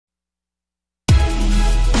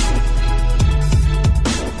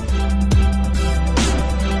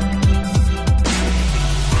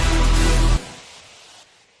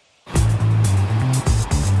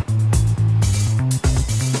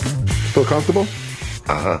comfortable?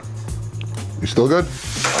 You still good?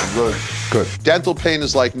 I'm good. Good. Dental pain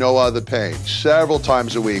is like no other pain. Several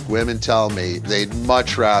times a week, women tell me they'd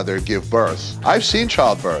much rather give birth. I've seen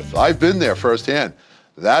childbirth. I've been there firsthand.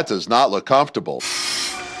 That does not look comfortable.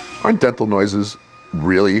 Aren't dental noises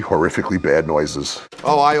really horrifically bad noises?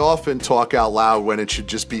 Oh, I often talk out loud when it should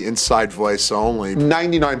just be inside voice only.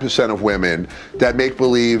 99% of women that make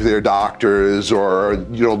believe they're doctors or,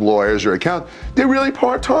 lawyers or accountants, they're really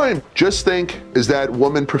part-time. Just think, is that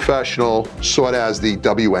woman professional sort of as the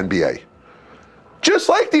WNBA? Just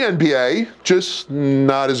like the NBA, just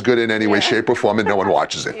not as good in any way, shape, or form, and no one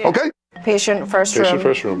watches it, okay? Patient first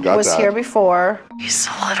room. Got was that. here before. He's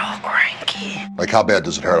a little cranky. Like, how bad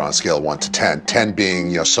does it hurt on a scale of 1 to 10? 10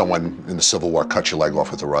 being, someone in the Civil War cut your leg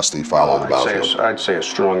off with a rusty file on the battlefield. I'd say a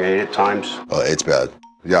strong 8 at times. It's bad.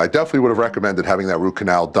 Yeah, I definitely would have recommended having that root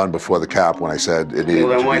canal done before the cap when I said it needed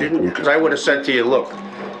Well, then why to be. didn't you? Because I would have said to you, look,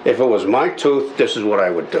 if it was my tooth, this is what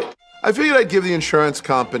I would do. I figured I'd give the insurance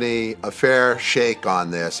company a fair shake on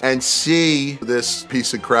this and see this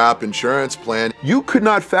piece of crap insurance plan. You could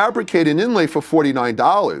not fabricate an inlay for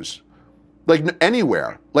 $49, like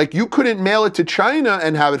anywhere. Like you couldn't mail it to China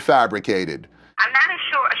and have it fabricated. I'm not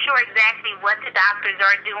sure exactly what the doctors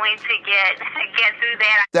are doing to get through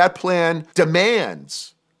that. That plan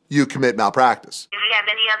demands you commit malpractice. If you have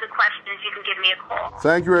any other questions, you can give me a call.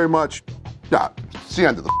 Thank you very much. Yeah, it's the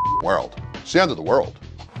end of the world. It's the end of the world.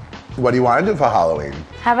 What do you want to do for Halloween?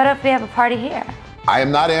 How about if we have a party here? I am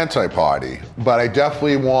not anti-party, but I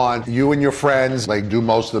definitely want you and your friends do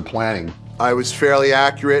most of the planning. I was fairly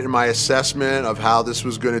accurate in my assessment of how this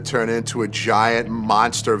was going to turn into a giant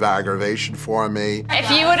monster of aggravation for me. If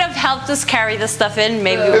you would have helped us carry this stuff in,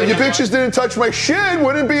 maybe we If would your have. bitches didn't touch my shit,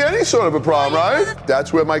 wouldn't be any sort of a problem, right?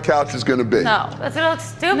 That's where my couch is going to be. No, that's gonna look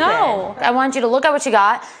stupid. No. I want you to look at what you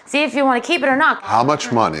got, see if you want to keep it or not. How much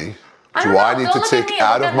money I do don't I know. need Don't to look at take me.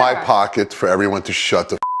 out Look of at my her. pocket for everyone to shut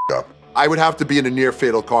the up? I would have to be in a near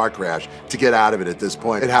fatal car crash to get out of it at this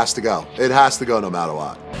point. It has to go. It has to go no matter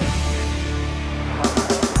what.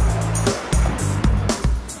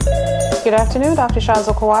 Good afternoon, Dr.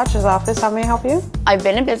 Shazil Kawach's office. How may I help you? I've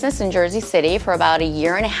been in business in Jersey City for about 1.5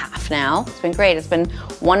 years now. It's been great. It's been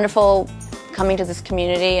wonderful coming to this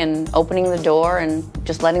community and opening the door and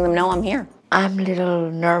just letting them know I'm here. I'm a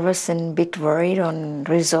little nervous and a bit worried on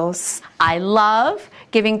results. I love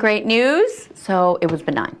giving great news, so it was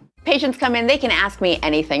benign. Patients come in, they can ask me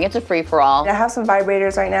anything. It's a free-for-all. I have some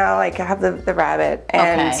vibrators right now. I have the rabbit,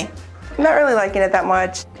 and Okay. I'm not really liking it that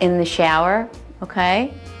much. In the shower,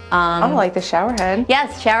 okay? I don't like the shower head.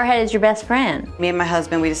 Yes, shower head is your best friend. Me and my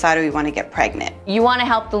husband, we decided we want to get pregnant. You want to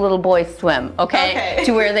help the little boys swim, okay?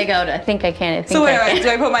 To where they go to. I think I can. So wait, do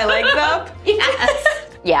I put my legs up? Yes.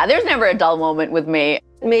 Yeah, there's never a dull moment with me.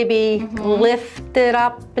 Maybe lift it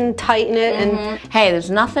up and tighten it and Hey,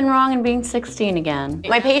 there's nothing wrong in being 16 again.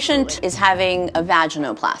 My patient is having a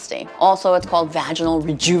vaginoplasty. Also, it's called vaginal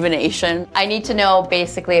rejuvenation. I need to know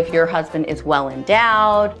basically if your husband is well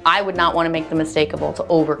endowed. I would not want to make the mistake of to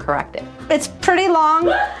overcorrect it. it's pretty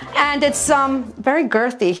long and it's very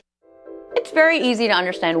girthy. It's very easy to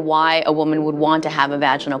understand why a woman would want to have a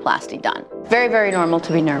vaginoplasty done. Very, very normal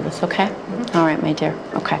to be nervous, okay? All right, my dear,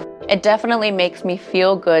 okay. It definitely makes me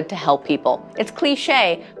feel good to help people. It's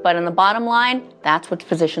cliche, but in the bottom line, that's what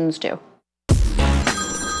physicians do.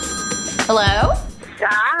 Hello?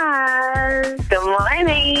 Guys, good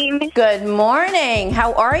morning. Good morning.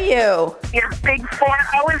 How are you? Your big 4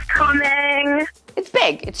 hours coming. It's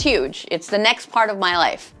big. It's huge. It's the next part of my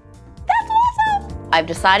life. That's awesome. I've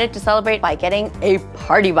decided to celebrate by getting a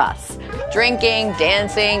party bus. Drinking,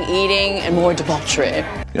 dancing, eating, and more debauchery.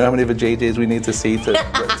 You know how many of the JJs we need to see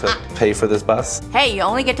to pay for this bus? Hey, you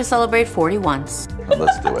only get to celebrate 40 once.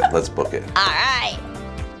 Let's do it. Let's book it. All right.